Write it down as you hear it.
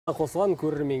Қосылған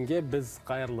көрерменге біз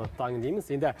қайырлы таң дейміз.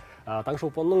 Енді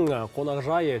Таңшолпанның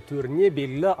қонақжайы төріне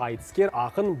белгілі айтыскер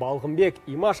ақын Балғынбек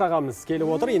Имаш ағамыз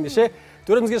келіп отыр. Ендеше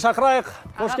төрімізге шақырайық.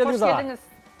 Қош келдіңіз аға.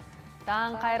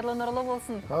 Таң қайырлы нұрлы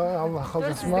болсын. Алла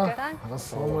қалдырсын ма?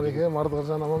 Ассалаумағалейкум,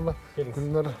 Ардығыржан аман ба?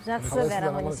 Гүлнұр. Жақсы,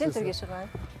 бәрі аман есен, төрге шығайық.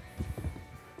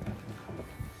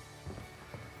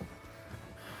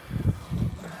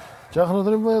 Жақын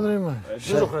отырайын ба, отырайын ба?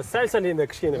 Жоқ, сәл-сәл енді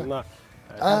кішкене мына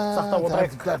сақтап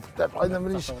отырайық. Тәртіп, айнан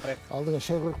бірінші. Алдыңа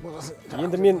шай қойып болғасын.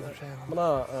 Енді мен мына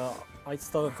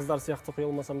айтыстағы қыздар сияқты құя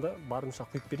алмасам да, барынша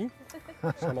құйып берейін.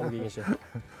 Шамам келгенше.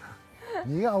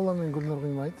 Неге Алла мен Гүлнұр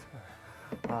құймайды?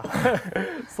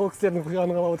 Сол кісілердің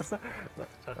құйғанын қалап отырса,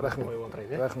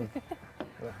 рахмет.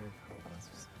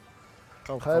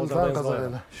 Қайырлы таң қазақ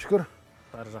елі. Шүкір.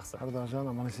 Бәрі жақсы. Ардағжан,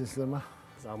 аман есенсіздер ма?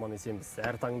 Біз аман есенбіз.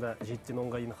 Әр таңда 7-ден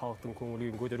 10-ға дейін халықтың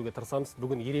көңіл-күйін көтеруге тырысамыз.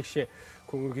 Бүгін ерекше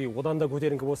көңіл-күй одан да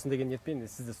көтеріңкі болсын деген ниетпен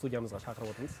сізді студиямызға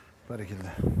шақырып отырмыз.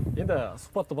 Бәрекелді. Енді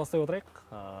сұхбатты бастай отырайық.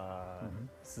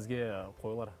 Сізге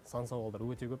қойылар сан сауалдар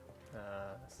өте көп.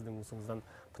 Сіздің ұсыңыздан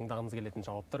тыңдағымыз келетін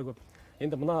жауаптар көп.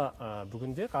 Енді мына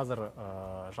бүгінде қазір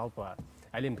жалпы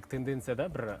әлемдік тенденцияда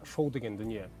бір шоу деген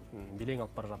дүние белең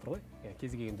алып бара жатыр ғой.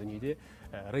 Кез келген дүниеде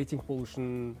рейтинг болу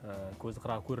үшін, көзі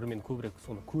қырағы көрермен көбірек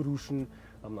соны көру үшін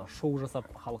мына шоу жасап,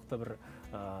 халықты бір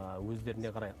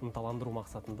өздеріне қарай ынталандыру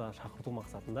мақсатында, шақырту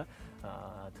мақсатында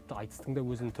тіпті айтыстың да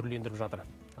өзін түрлендіріп жатыр.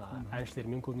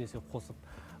 Әншілермен көбінесе қосып,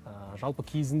 жалпы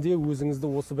кезінде өзіңізді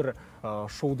осы бір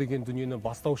шоу деген дүниені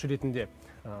бастаушы ретінде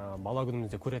бала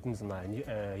күнімізде көретініміз,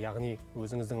 яғни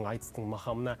өзіңіздің айтыстың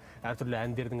мақамына әртүрлі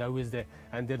әндердің әуезді,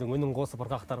 әндердің үнін қосып,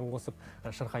 ырғақтарын қосып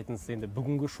шырқайтынсыз. Енді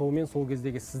бүгінгі шоумен сол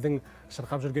кездегі сіздің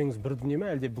шырқап жүргеніңіз бір дүние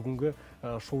ме, әлде бүгінгі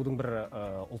шоудың бір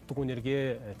ұлттық өнерге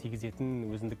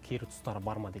тигізетін өзіндік кері тұстары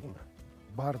бар ма деген бір?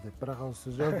 Бар деп, бірақ ауыз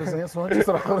сөз жауап берсең, сонша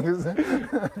сұрақ қойған кезде.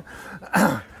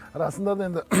 Расында да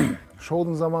енді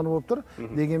шоудың заманы болып тұр,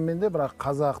 дегенмен де бірақ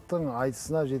қазақтың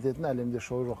айтысына жететін әлемде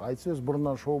шоу жоқ. Айтыс өз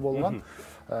бұрыннан шоу болған.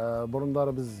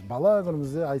 Бұрындары біз бала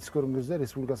күнімізде айтыс көрген кезде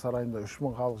Республика сарайында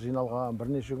 3000 халық жиналған,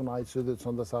 бірнеше күн айтыс өтеді.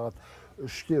 Сонда сағат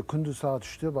 3-те, күндіз сағат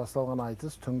 3-те басталған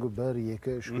айтыс түнгі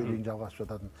 1-2-3-ке дейін жалғасып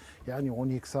жататын. Яғни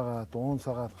 12 сағат, 10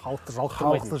 сағат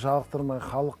халықты жалықтырмай,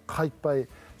 халық қайтпай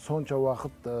сонша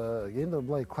уақыт. Енді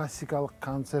бұлай классикалық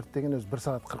концерт деген өз 1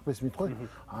 сағат 45 минут қой,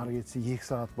 ары кетсе 2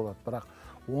 сағат болады. Бірақ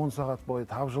 10 сағат бойы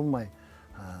тапжылмай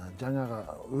жаңағы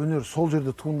өнер сол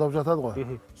жерде туындап жатады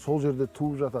ғой. Сол жерде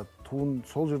туып жатады.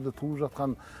 Сол жерде туып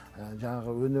жатқан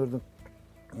жаңағы өнердің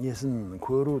несін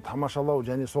көру, тамашалау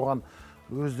және соған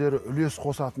өздері үлес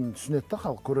қосатын түсінеді да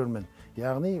халық, көрермен.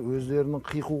 Яғни өздерінің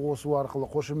қиқу қосу арқылы,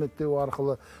 қошеметтеу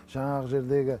арқылы жаңағы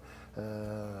жердегі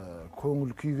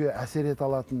көңіл күйге әсер ете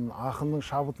алатын, ақынның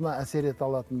шабытына әсер ете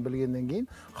алатын білгеннен кейін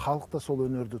халықта сол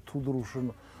өнерді тудыру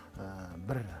үшін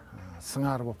бір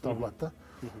сыңар болып табылады.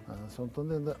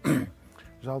 Сондықтан енді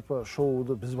жалпы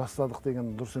шоуды біз бастадық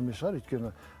деген дұрыс емес шығар, өйткені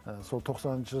сол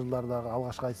 90-шы жылдардағы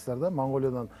алғашқы айтыстарда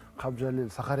Моңғолиядан Қабжалел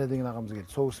Сахария деген ағамыз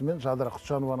келді. Сол кісімен Жадыра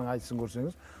Құтжанованың айтысын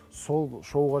көрсеңіз, сол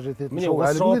шоуға жететін шоу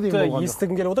әлі күнге дейін болған жоқ.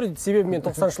 Естігім келіп отыр. Себебі мен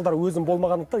 90-шы жылдар өзім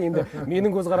болмағандықтан, енді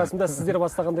менің көзқарасымда сіздер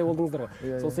бастағандай болдыңыздар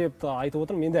ғой. Сол себепті айтып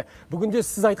отырмын. Енді бүгінде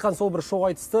сіз айтқан сол бір шоу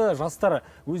айтысты жастар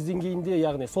өз деңгейінде,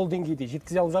 яғни сол деңгейде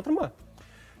жеткізе алып жатыр ма?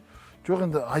 Жоқ,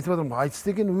 енді айтып отырмын, айтыс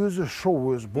деген өзі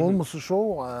шоу, өзі болмысы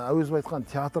шоу, әуезов айтқан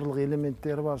театрлық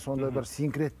элементтері бар, сондай бір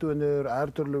синкретті өнер,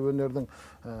 әртүрлі өнердің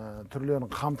түрлерін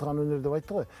қамтыған өнер деп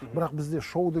айтты ғой. Бірақ бізде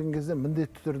шоу деген кезде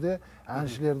міндетті түрде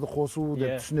әншілерді қосу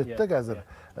деп түсінетті қазір.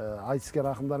 Айтыскер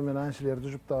ақындар мен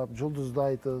әншілерді жұптап, жұлдызды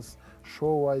айтыс,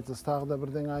 шоу айтыс, тағы да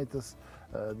бірден айтыс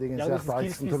деген сияқты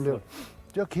айтыстың түрлері.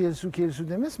 Жоқ, келісу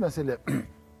демес мәселе.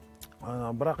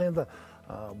 Бірақ енді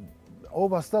о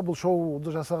баста бұл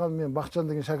шоуды жасаған мен Бақытжан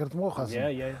деген шәкіртім ғой,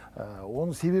 Қасым.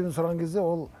 Оның себебін сұраған кезде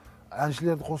ол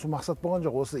әншілерді қосу мақсат болған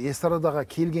жоқ. Осы эстрадаға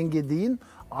келгенге дейін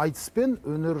айтыспен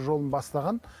өнер жолын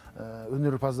бастаған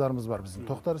өнерпаздарымыз бар біздің.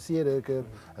 Тоқтар Серіков,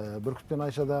 Бүркіт пен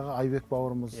Айшадағы Айбек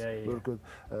бауырымыз,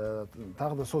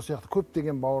 тағы да сол сияқты көп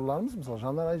деген бауырларымыз, мысалы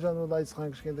Жанар Айжанова да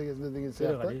айтысқан кішкентай кезінде деген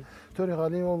сияқты.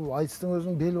 Төреғали ол айтыстың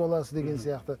өзінің бел баласы деген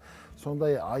сияқты.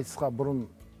 Сондай айтысқа бұрын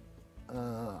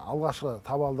алғашқы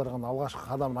табалдырған, алғашқы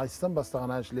қадамын айтыстан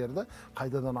бастаған әншілерді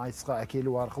қайтадан айтысқа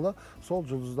әкелу арқылы сол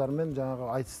жұлдыздармен жаңағы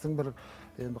айтыстың бір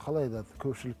енді қалай айтады,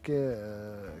 көпшілікке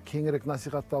кеңірек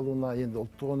насихатталуына, енді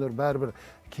ұлттық өнер бәрібір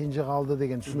кенже қалды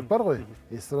деген түсінік бар ғой,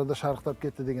 эстрада шарықтап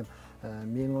кетті деген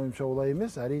Менің ойымша олай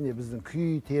емес. Әрине біздің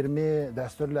күй, терме,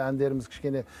 дәстүрлі әндеріміз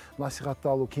кішкене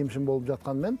насихатталу кемшін болып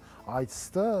жатқанмен,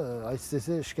 айтыс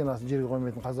десе ішкен асын жерге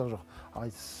қоймайтын қазақ жоқ.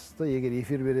 Айтысты егер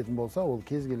эфир беретін болса, ол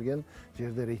кез келген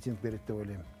жерде рейтинг береді деп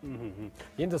ойлаймын.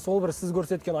 Енді сол бір сіз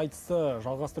көрсеткен айтысты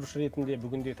жалғастырушы ретінде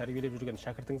бүгінде тәрбиелеп жүрген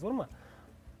шәкіртіңіз бар ма?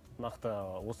 Нақты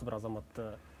осы бір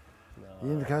азаматты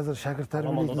енді қазір шәкірт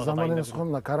тәрбиелейтін заман емес қой,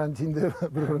 мына карантинде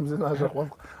бір-бірімізден ажырап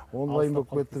қалдық, онлайн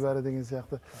болып кетті бәрі деген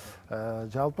сияқты.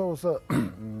 Жалпы осы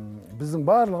біздің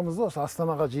барлығымызды осы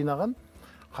Астанаға жинаған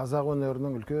қазақ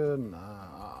өнерінің үлкен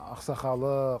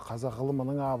ақсақалы, қазақ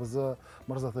ғылымының абызы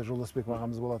Мырзатай Жолдасбек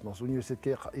ағамыз болатын. Осы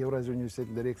университетке, Евразия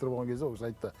университетінің ректоры болған кезде осы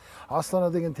айтты: Астана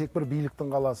деген тек бір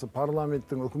биліктің қаласы,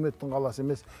 парламенттің, үкіметтің қаласы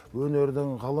емес,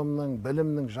 өнердің, ғылымның,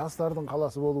 білімнің, жастардың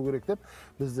қаласы болу керек деп,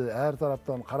 бізді әр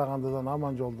тараптан, Қарағандыдан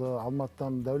Аманжолды,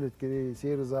 Алматыдан Дәулеткерей,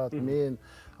 Серізат, мен,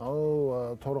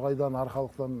 Торғайдан,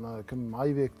 Арқалықтан кім,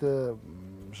 Айбекті,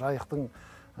 Жайықтың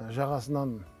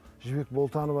жағасынан Жібек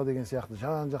Болтанова деген сияқты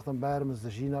жан-жақтан бәрімізді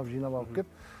жинап алып кеп,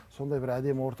 сондай бір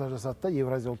әдемі орта жасады да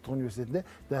Евразия ұлттық университетінде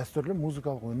дәстүрлі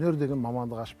музыкалық өнер деген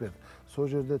мамандық ашып берді. Сол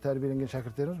жерде тәрбиеленген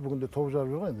шәкірттеріміз бүгінде топ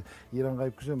жарып жүр ғой. Енді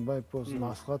Иранғайып Күзембаев болсын,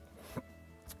 Асқат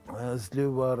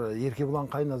Ізлеу бар, Еркебұлан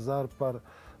Қайназаров бар,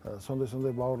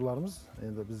 сондай бауырларымыз,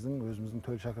 енді біздің өзіміздің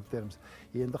төл шәкірттеріміз.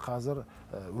 Енді қазір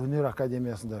өнер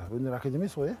академиясында, өнер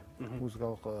академиясы ғой,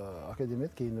 музыкалық академия,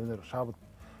 кейін өнер шабыт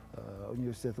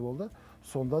университеті болды.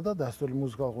 Сонда да дәстүрлі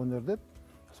музыкалық өнер деп,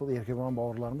 сол Еркебұлан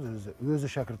бауырларымыз өзі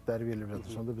шәкірт тәрбиелеп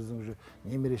жатыр. Сонда біздің уже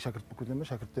немере шәкірт болып кетті ме,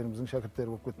 шәкірттеріміздің шәкірттері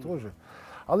болып кетті ғой уже.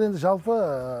 Ал енді жалпы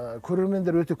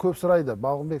көрермендер өте көп сұрайды: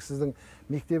 Балғынбек, сіздің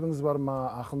мектебіңіз бар ма,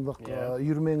 ақындық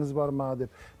үйірмеңіз бар ма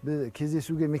деп.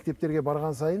 Кездесуге, мектептерге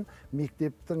барған сайын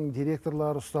мектептің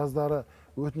директорлары, ұстаздары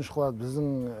өтініш қылады: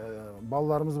 біздің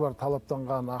балаларымыз бар,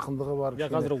 талаптанған, ақындығы бар,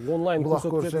 қазір онлайн бұлақ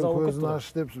көрсең көзін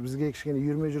аш деп, бізге кішкене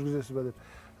үйірме жүргізесіз бе деп.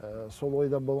 Сол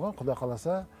ойда болған. Құда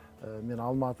қаласа мен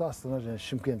Алматы, Астана және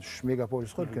Шымкент 3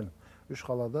 мегаполис қой, үлкен 3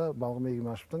 қалада Балғынбек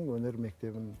Имашевтың өнер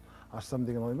мектебін ашсам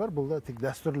деген ойым бар. Бұл да тек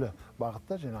дәстүрлі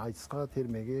бағытта, және айтысқа,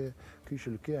 термеге,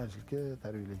 күйшілікке, әншілікке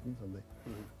тәрбиелейтін сондай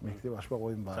мектеп ашпақ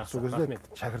ойым бар. Сол кезде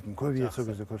шәкіртім көбейеді, сол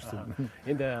кезде көрсетемін.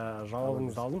 Енді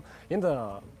жауабыңызды алдым. Енді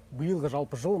биылғы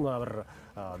жалпы жыл мына бір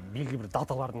белгілі бір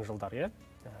даталардың жылдары,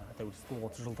 тәуелсіздіктің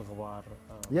 30 жылдығы бар.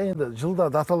 Енді жылда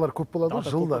даталар көп болады,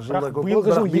 жылда көп болады.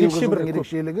 Биылғы жылдың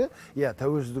ерекшелігі,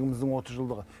 тәуелсіздігіміздің 30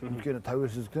 жылдығы. Өйткені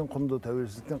тәуелсіздіктен құнды,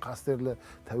 тәуелсіздіктен қастерлі,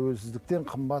 тәуелсіздіктен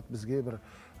қымбат бізге бір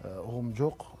ұғым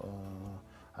жоқ.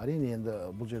 Әрине енді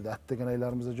бұл жерде әттеген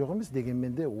айларымыз да жоқ емес,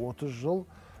 дегенмен де 30 жыл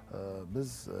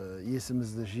біз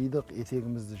есімізді жидық,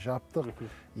 етегімізді жаптық.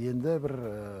 Енді бір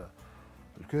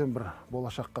үлкен бір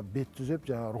болашаққа бет түзеп,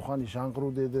 жаңа рухани жаңғыру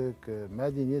дедік,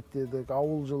 мәдениет дедік,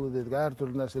 ауыл жылы дедік,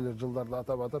 әртүрлі нәрселер жылдарды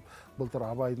атап, былтыр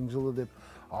Абайдың жылы деп,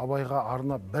 Абайға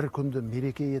арнап бір күнді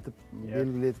мереке етіп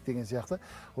белгіледік деген сияқты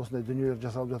осындай дүниелер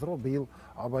жасалып жатыр ғой. Биыл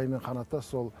Абаймен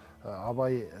қанаттас, сол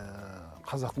Абай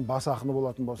қазақтың бас ақыны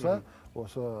болатын болса,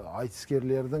 осы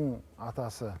айтыскерлердің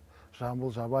атасы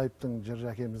Жамбыл Жабаевтың, жыр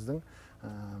жәкеміздің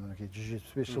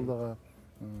 175 жылдығы,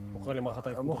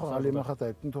 Мұқағали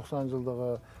Мақатаевтың 90 жылдығы,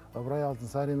 Ыбырай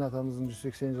Алтынсарин атамыздың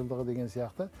 180 жылдығы деген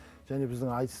сияқты, және біздің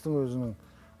айтыстың өзінің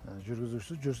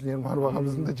жүргізушісі Жүрсін Ерманов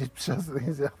ағамыздың да 70 жасы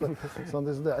деген сияқты.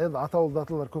 Сондай атаулы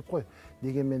даталар көп қой.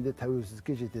 Дегенмен де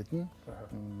тәуелсіздікке жететін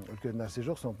үлкен нәрсе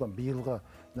жоқ. Сондықтан биылғы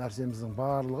нәрсеміздің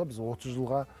барлығы біз 30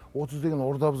 жылға, 30 деген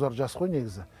орда бұзар жас қой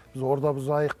негізі. Біз орда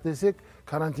бұзайық десек,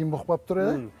 карантин болып қап тұр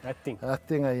еді.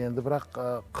 Әттең енді, бірақ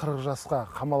 40 жасқа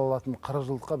қамал алатын 40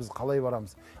 жылдыққа біз қалай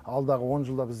барамыз? Алдағы 10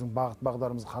 жылда біздің бағыт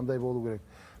бағдарымыз қандай болу керек?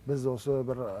 Біз осы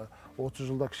бір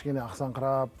 30 жылда кішкене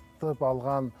ақсаңқырап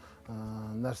алған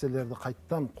нәрселерді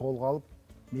қайттан қолға алып,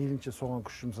 мейлінше соған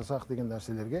күш жұмсасақ деген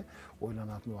нәрселерге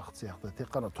ойланатын уақыт сияқты. Тек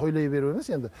қана тойлай беру емес,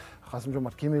 енді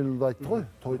Қасым-Жомарт Кемелұлы айтты ғой,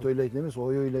 тойлайтын емес,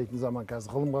 ойлайтын заман.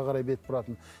 Қазір ғылымға қарай бет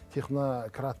бұратын,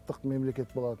 технократтық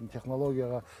мемлекет болатын,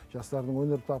 технологияға, жастардың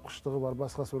өнер тапқыштығы бар,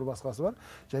 басқасы бар.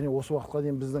 Және осы уақытқа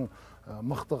дейін біздің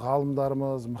мықты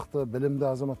ғалымдарымыз, мықты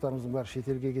білімді азаматтарымыздың бәрі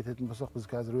шетелге кететін болсақ, біз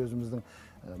қазір өзіміздің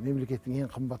мемлекеттің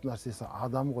ең қымбат нәрсесі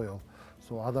адам ғой ол.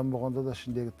 Сол адам болғанда да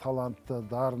ішіндегі талантты,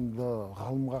 дарынды,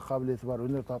 ғылымға қабілеті бар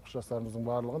өнер тапқыш жастарымыздың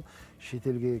барлығын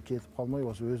шетелге кетіп қалмай,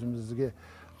 осы өзімізге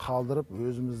қалдырып,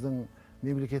 өзіміздің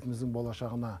мемлекетіміздің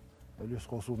болашағына үлес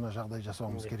қосуына жағдай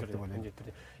жасауымыз керек деп ойлаймын.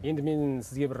 Енді мен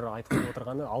сізге бір айтқым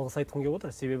отырғаны, алғыс айтқым келіп отыр.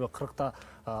 Себебі 40-та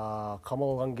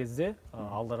қамал алған кезде,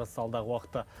 алдағы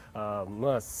уақытта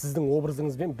сіздің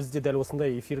образыңызбен бізде дәл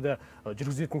осындай эфирді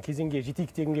жүргізетін кезеңге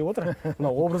жетейік деген келіп отыр. Мына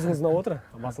образыңыз мына отыр,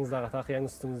 басыңыздағы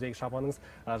тақияңыз, үстіңіздегі шапаныңыз.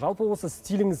 Жалпы осы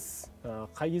стиліңіз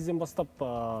қай кезден бастап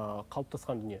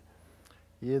қалыптасқан дүние?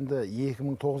 енді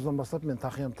 2009-дан бастап мен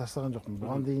тақиямды тастаған жоқпын.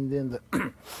 Бұған дейін де енді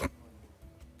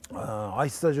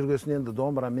айтыста жүргесін енді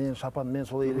домбырамен, шапанмен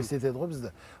солай елестетеді ғой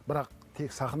бізді. Бірақ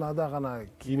тек сахнада ғана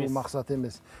кию мақсат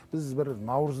емес. Біз бір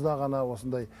наурызда ғана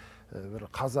осындай бір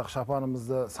қазақ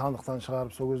шапанымызды сандықтан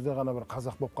шығарып, сол кезде ғана бір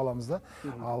қазақ болып қаламыз да.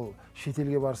 Ал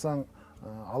шетелге барсаң,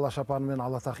 ала шапанымен,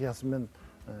 ала тақиясымен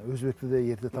өзбекті де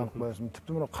ерте танып қоясың.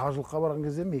 Тіпті мына қажылыққа барған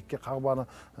кезде Мекке Қағбаны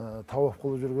тауап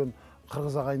қылып жүрген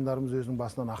қырғыз ағайындарымыз өзінің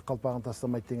басынан ақ қалпағын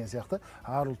тастамайды деген сияқты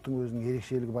әр ұлттың өзінің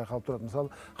ерекшелігі байқалып тұрады. Мысалы,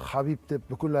 Хабиб деп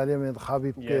бүкіл әлем енді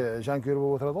Хабибке жанкүйер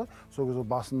болып отырады ғой. Сол кезде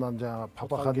басынан жаңа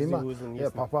папаха дей ма?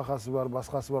 Папахасы бар,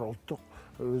 басқасы бар, ұлттық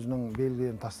өзінің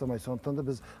белгілерін тастамайды. Сондықтан да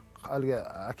біз әлгі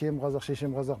әкем қазақ,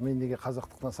 шешем қазақ, мен неге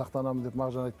қазақтықтан сақтанамын деп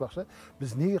мағжан айтпақшы.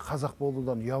 Біз неге қазақ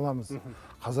болудан ұяламыз?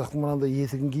 Қазақтың мынандай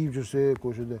етігін киіп жүрсек,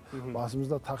 көшеде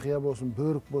басымызда тақия болсын,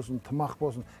 бөрік болсын, тымақ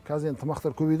болсын. Қазір енді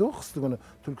тымақтар көбейді ғой қысты күні.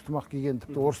 Түлкі тымақ киген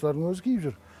тіпті орыстардың өзі киіп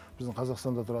жүр. Біздің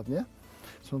Қазақстанда тұратын, иә.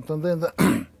 Сондықтан да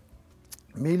енді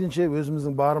мейлінше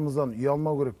өзіміздің барымыздан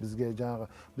ұялмау керек. Бізге жаңағы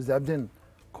біз әбден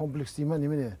комплекс дей ма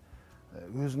немене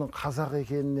өзінің қазақ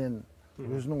екенінен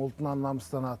өзінің ұлтынан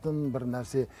намыстанатын бір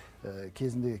нәрсе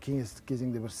кезінде кеңестік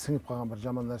кезеңде бір сіңіп қалған бір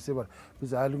жаман нәрсе бар.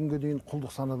 Біз әлі күнге дейін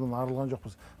құлдық санадан арылған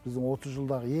жоқпыз. Біздің 30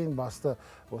 жылдағы ең басты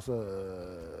осы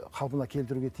қалпына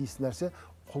келтіруге тиісті нәрсе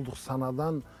құлдық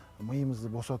санадан миымызды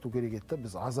босату керек еді.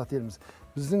 Біз азат елміз.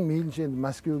 Біздің мейлінше енді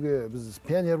Мәскеуге біз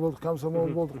пионер болдық,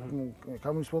 комсомол болдық,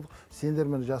 коммунист болдық. Сендер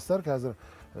мен жастар қазір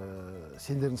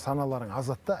сендердің саналарың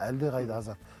азатта, әлде қайда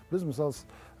азат. Біз мысалы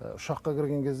ұшаққа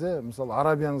кірген кезде, мысалы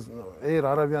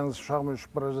Арабияңыз ұшағымен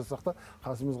ұшып бара жатсақ та,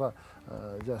 қасымызға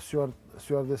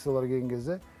стюардессалар келген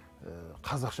кезде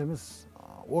қазақша емес,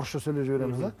 орысша сөйлеп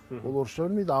жібереміз да. Ол орысша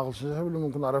білмейді, ағылшынша білуі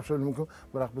мүмкін, арабша білуі мүмкін,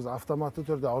 бірақ біз автоматты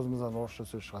түрде аузымыздан орысша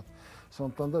сөз шығады.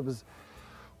 Сондықтан да біз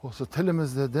осы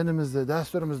тілімізді, дінімізді,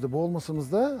 дәстүрімізді,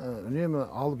 болмысымызды үнемі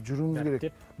алып жүруіміз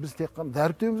керек. Біз тек қана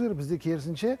дәріптеуіміз керек. Бізде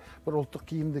керісінше бір ұлттық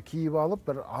киімді киіп алып,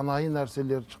 бір анайы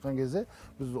нәрселер шыққан кезде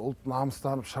біз ұлт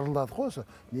намыстанып шырылдадық қой осы.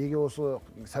 Неге осы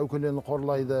сәукелені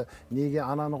қорлайды, неге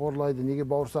ананы қорлайды, неге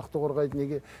бауырсақты қорғайды,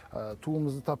 неге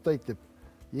туымызды таптайды деп.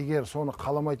 Егер соны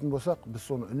қаламайтын болсақ, біз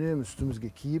соны үнемі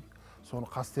үстімізге киіп, соны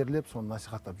қастерлеп, соны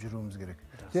насихаттап жүруіміз керек.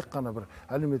 Тек қана бір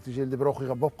әлеуметтік желіде бір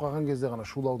оқиға болып қалған кезде ғана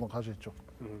шулаудың қажеті жоқ.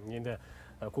 Енді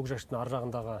көкжаштың ар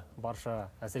жағындағы барша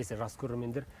әсіресе жас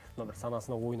көрермендер бір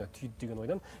санасына ойына түйді деген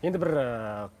ойдан. Енді бір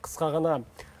қысқа ғана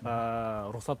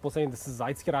рұқсат болса, енді сіз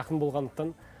айтыскер ақын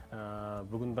болғандықтан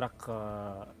бүгін бірақ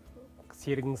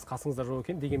серігіңіз қасыңызда жоқ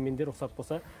екен, дегенмен де рұқсат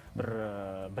болса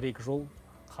бір-екі жол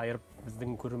қайырып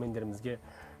біздің көрермендерімізге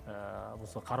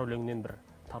осы қара өлеңнен бір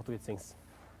тарту етсеңіз.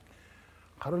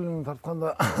 Қара өлеңін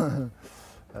тартқанда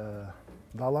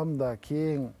даламда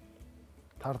кең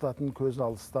тартатын көз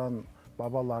алыстан,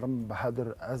 бабаларым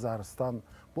бәдір әз арыстан,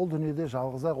 бұл дүниеде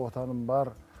жалғыз-ақ отаным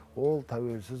бар, ол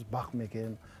тәуелсіз бақ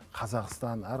мекен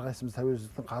Қазақстан. Әрқайсымыз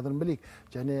тәуелсіздіктің қадірін білейік,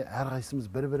 және әрқайсымыз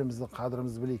бір-біріміздің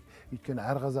қадірімізді білейік. Өйткені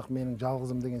әр қазақ менің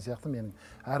жалғызым деген сияқты, менің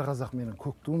әр қазақ менің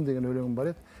көк туым деген өлеңім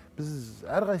бар еді. Біз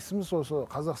әрқайсымыз осы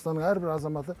Қазақстанның әрбір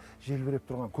азаматы желбіреп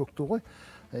тұрған көк ту ғой.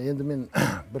 Енді мен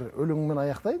бір өлеңмен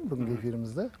аяқтайын бүгінгі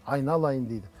эфирімізді. Айналайын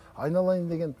дейді. Айналайын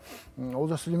деген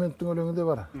Олжас Сүлейменовтің өлеңінде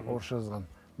бар, орысша жазған.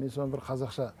 Мен соны бір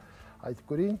қазақша айтып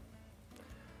көрейін.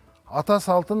 Ата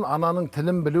салтын, ананың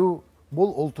тілін білу,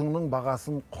 бұл ұлтыңның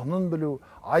бағасын, құнын білу.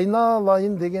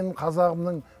 Айналайын деген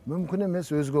қазағымның мүмкін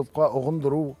емес өзге ұлтқа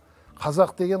ұғындыру.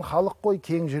 Қазақ деген халық қой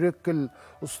кең жүреккіл,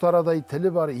 ұстарадай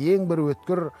тілі бар ең бір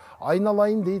өткір.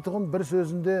 Айналайын дейтұғын бір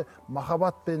сөзінде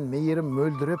махаббат пен мейірім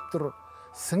мөлдіреп тұр.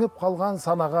 Сіңіп қалған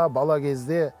санаға бала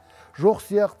кезде, жоқ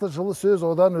сияқты жылы сөз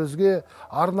одан өзге,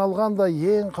 арналғанда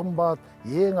ең қымбат,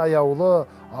 ең аяулы,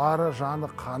 ары жаны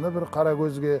қаны бір қара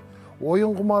көзге.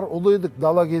 Ойын құмар ұлы едік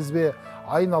дала кезбе,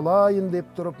 айналайын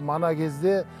деп тұрып мана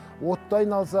кезде, отты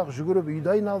айналсақ, жүгіріп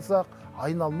үйді айналсақ,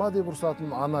 айналма деп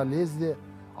ұрсатын ана лезде.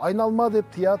 Айналма деп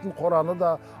тиятын қораны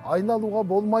да, айналуға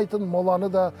болмайтын моланы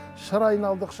да, шыр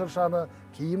айналдық шыршаны,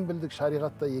 кейін білдік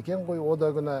шариғатта екен ғой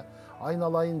ода күні.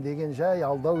 Айналайын деген жай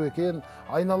алдау екен,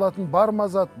 айналатын бар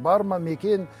мазат, бар ма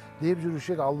мекен, деп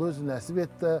жүрушек Алла өзі нәсіп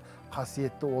етті,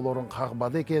 қасиетті ол орын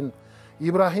қағбады екен.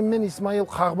 Ибрахим мен Исмаил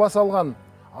қағба салған,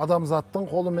 адамзаттың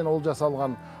қолымен ол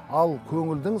жасалған, ал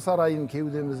көңілдің сарайын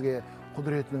кеудемізге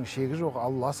құдіретінің шегі жоқ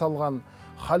Алла салған.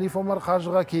 Халиф Омар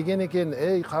қажыға кеген екен,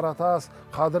 ей қаратас,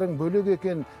 қадырың бөлек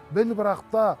екен, біл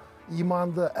бірақта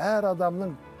иманды әр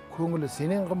адамның көңілі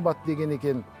сенен қымбат деген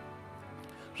екен.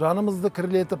 Жанымызды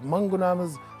кірлетіп мың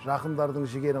күнәміз, жақындардың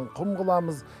жігерін құм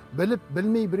қыламыз, біліп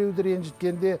білмей біреуді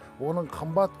ренжіткенде оның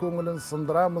қымбат көңілін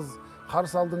сындырамыз.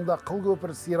 қарсы алдыңда қыл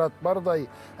көпір сират бардай,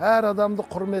 әр адамды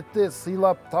құрметте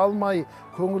сыйлап талмай,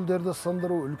 көңілдерді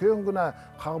сындыру үлкен күнә,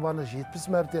 қағбаны 70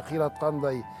 мәрте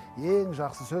қиратқандай. Ең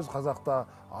жақсы сөз қазақта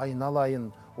айналайын,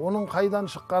 оның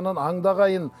қайдан шыққанын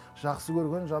аңдағайын, жақсы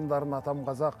көрген жандарын атам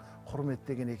қазақ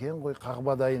құрметтеген екен ғой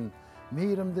қағбадайын.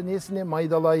 Мейірімді несіне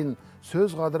майдалайын,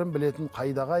 сөз қадірін білетін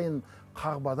қайдағайын,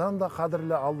 қағбадан да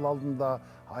қадірлі алла алдында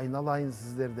айналайын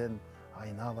сіздерден,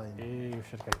 айналайын.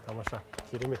 Шіркін, тамаша,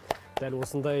 керемет. Дәл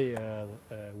осындай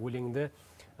өлеңді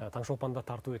Таңшолпанда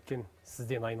тарту еткен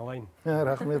сізден айналайын.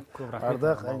 Рахмет,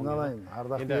 ардақ айналайын,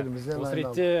 ардақ елімізден айналайын. Осы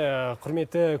ретте,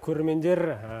 құрметті көрермендер,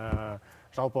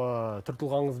 жалпы түр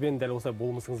тұлғаңызбен, дәл осылай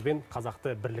болмысыңызбен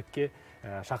қазақты бірлікке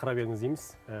шақыра беріңіз дейміз.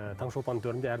 Таңшолпан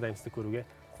төрінде әрдайым сізді көруге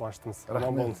қуаныштымыз.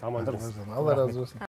 Аман болыңыз, аман жүріңіз. Алла разы болсын.